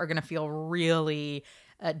dropped, are going to feel really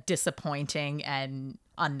disappointing and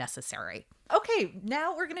unnecessary. Okay,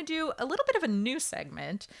 now we're going to do a little bit of a new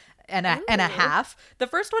segment and a half. The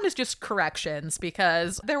first one is just corrections,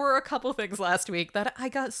 because there were a couple things last week that I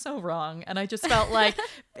got so wrong. And I just felt like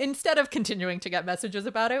instead of continuing to get messages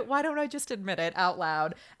about it, why don't I just admit it out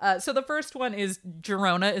loud? So the first one is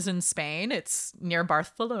Girona is in Spain. It's near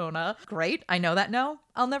Barcelona. Great. I know that. No,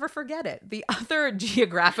 I'll never forget it. The other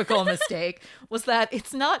geographical mistake was that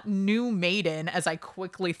it's not New Maiden, as I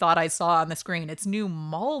quickly thought I saw on the screen. It's New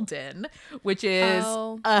Malden, which is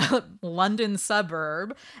a London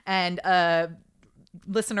suburb. And a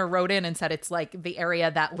listener wrote in and said it's like the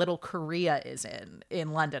area that Little Korea is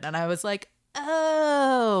in London. And I was like,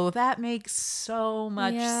 oh, that makes so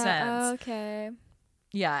much sense. Okay.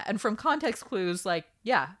 Yeah. And from context clues, like,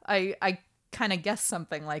 yeah, I kind of guessed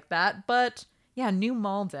something like that. But yeah, New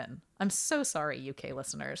Malden. I'm so sorry, UK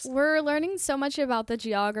listeners. We're learning so much about the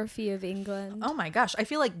geography of England. Oh my gosh. I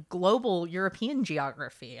feel like global European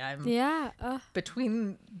geography. I'm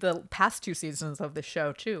between the past two seasons of the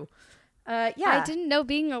show too. I didn't know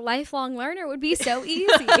being a lifelong learner would be so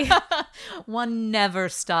easy. One never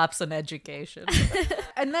stops an education.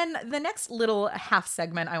 And then the next little half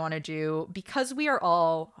segment I want to do, because we are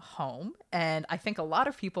all home, and I think a lot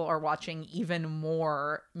of people are watching even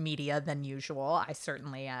more media than usual, I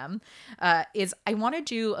certainly am, is I want to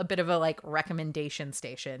do a bit of a like recommendation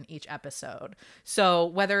station each episode. So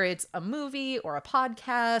whether it's a movie or a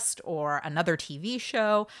podcast or another TV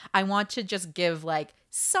show, I want to just give like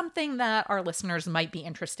something that our listeners might be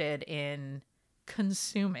interested in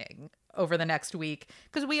consuming over the next week,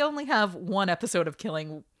 because we only have one episode of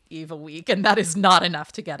Killing Eve a week, and that is not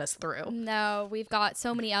enough to get us through. No, we've got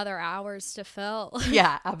so many other hours to fill.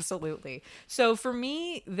 Yeah, absolutely. So for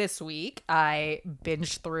me this week, I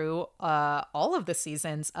binged through all of the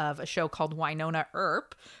seasons of a show called Wynonna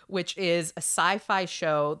Earp, which is a sci-fi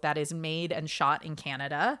show that is made and shot in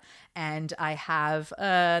Canada. And I have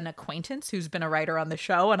an acquaintance who's been a writer on the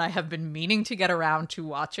show, and I have been meaning to get around to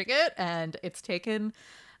watching it, and it's taken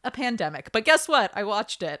a pandemic. But guess what? I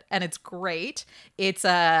watched it and it's great. It's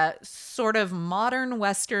a sort of modern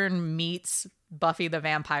Western meets Buffy the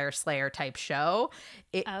Vampire Slayer type show.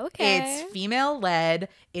 Okay. It's female led.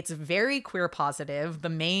 It's very queer positive. The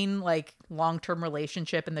main like long-term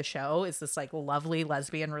relationship in the show is this like lovely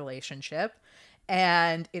lesbian relationship.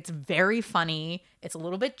 And it's very funny. It's a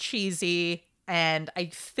little bit cheesy. And I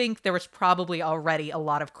think there was probably already a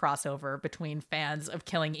lot of crossover between fans of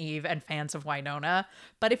Killing Eve and fans of Winona.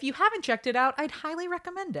 But if you haven't checked it out, I'd highly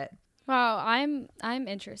recommend it. Wow, I'm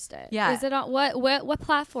interested. Yeah. Is it on what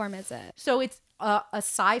platform is it? So it's a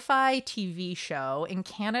sci-fi TV show. In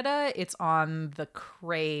Canada, it's on the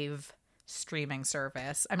Crave streaming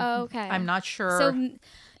service. Okay. I'm not sure. So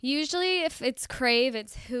usually if it's Crave,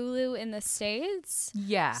 it's Hulu in the States.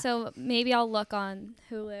 Yeah. So maybe I'll look on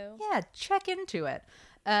Hulu. Yeah, check into it.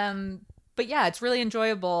 But yeah, it's really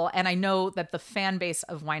enjoyable. And I know that the fan base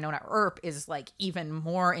of Winona Earp is like even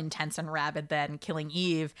more intense and rabid than Killing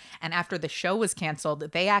Eve. And after the show was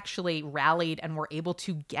canceled, they actually rallied and were able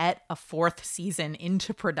to get a 4th season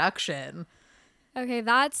into production. Okay,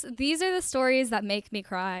 these are the stories that make me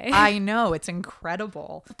cry. I know, it's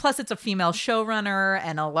incredible. Plus, it's a female showrunner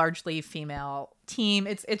and a largely female team.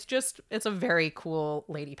 It's a very cool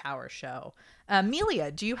lady power show.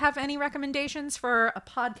 Amelia, do you have any recommendations for a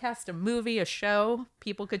podcast, a movie, a show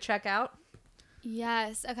people could check out?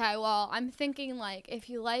 Yes. Okay. Well, I'm thinking like if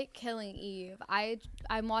you like Killing Eve,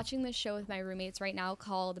 I'm watching this show with my roommates right now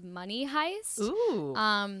called Money Heist. Ooh.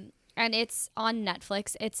 And it's on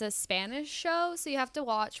Netflix. It's a Spanish show, so you have to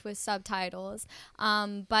watch with subtitles.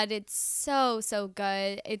 But it's so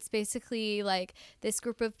good. It's basically like this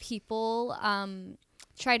group of people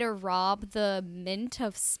try to rob the mint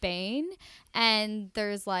of Spain, and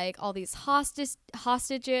there's like all these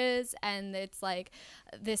hostages, and it's like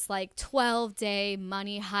this like 12-day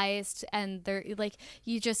money heist, and they're like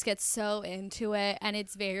you just get so into it, and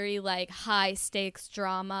it's very like high stakes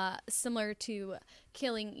drama similar to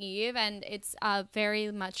Killing Eve, and it's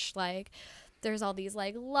very much like there's all these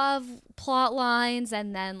like love plot lines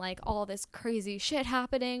and then like all this crazy shit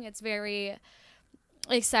happening. It's very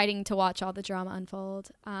exciting to watch all the drama unfold.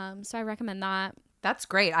 So I recommend that. That's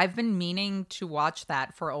great. I've been meaning to watch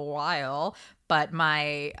that for a while, but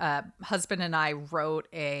my husband and I wrote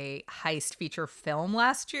a heist feature film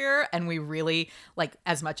last year, and we really, like,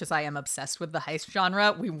 as much as I am obsessed with the heist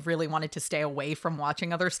genre, we really wanted to stay away from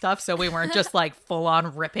watching other stuff, so we weren't just, like,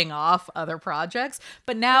 full-on ripping off other projects.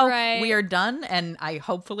 But now we are done, and I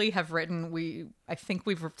hopefully have I think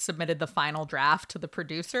we've submitted the final draft to the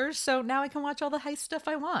producers, so now I can watch all the heist stuff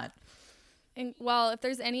I want. And, well, if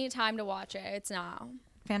there's any time to watch it, it's now.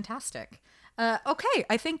 Fantastic. Okay,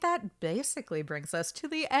 I think that basically brings us to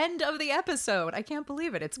the end of the episode. I can't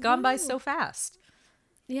believe it. It's gone by so fast.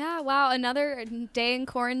 Yeah, wow, another day in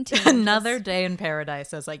quarantine. Another day in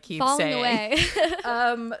paradise, as I keep saying. Away.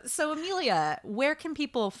 So, Amelia, where can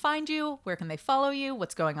people find you? Where can they follow you?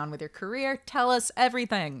 What's going on with your career? Tell us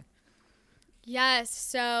everything. Yes,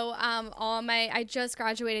 so I just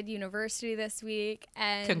graduated university this week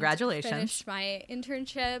and congratulations. Finished my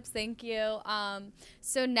internships. Thank you.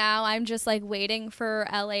 So now I'm just like waiting for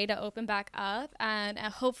LA to open back up and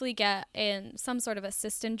hopefully get in some sort of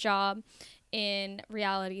assistant job in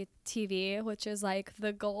reality TV, which is like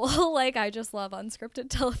the goal. Like I just love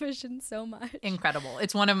unscripted television so much. Incredible.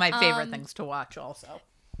 It's one of my favorite things to watch also.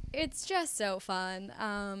 It's just so fun.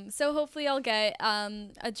 So hopefully I'll get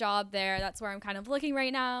a job there. That's where I'm kind of looking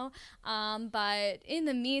right now. But in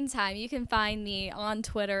the meantime, you can find me on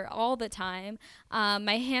Twitter all the time.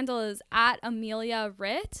 My handle is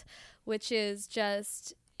 @AmeliaRitt, which is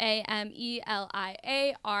just AmeliaRitt.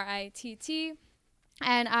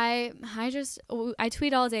 And I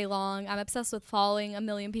tweet all day long. I'm obsessed with following a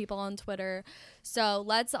million people on Twitter. So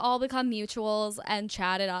let's all become mutuals and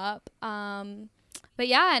chat it up. But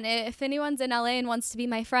yeah, and if anyone's in LA and wants to be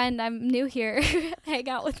my friend, I'm new here. Hang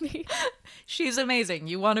out with me. She's amazing.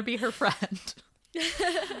 You want to be her friend.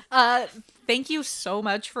 Thank you so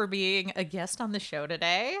much for being a guest on the show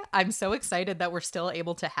today. I'm so excited that we're still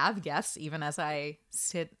able to have guests, even as I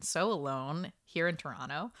sit so alone here in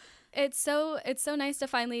Toronto. It's so nice to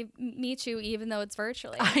finally meet you, even though it's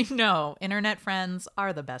virtually. I know. Internet friends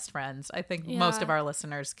are the best friends. I think most of our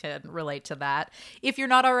listeners can relate to that. If you're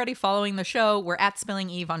not already following the show, we're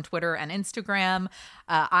 @SpillingEve on Twitter and Instagram.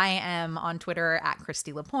 I am on Twitter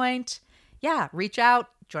 @ChristyLapointe. Yeah, reach out.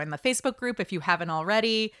 Join the Facebook group if you haven't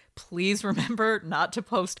already. Please remember not to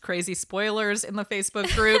post crazy spoilers in the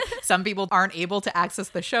Facebook group. Some people aren't able to access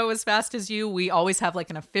the show as fast as you. We always have like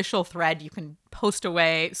an official thread. You can post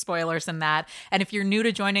away spoilers in that. And if you're new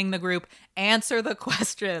to joining the group, answer the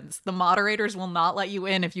questions. The moderators will not let you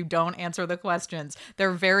in if you don't answer the questions.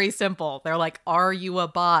 They're very simple. They're like, are you a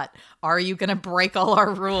bot? Are you going to break all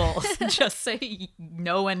our rules? Just say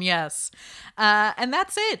no and yes. And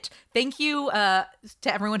that's it. Thank you to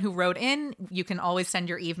everyone who wrote in. You can always send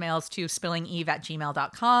your emails to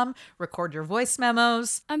spillingeve@gmail.com. Record your voice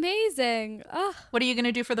memos. Amazing. Ugh. What are you going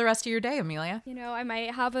to do for the rest of your day, Amelia? You know, I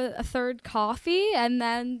might have a third coffee and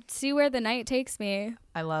then see where the night takes me.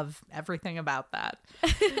 I love everything about that.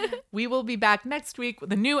 We will be back next week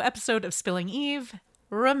with a new episode of Spilling Eve.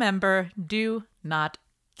 Remember, do not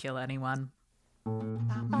kill anyone.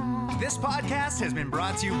 This podcast has been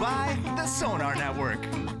brought to you by the Sonar Network.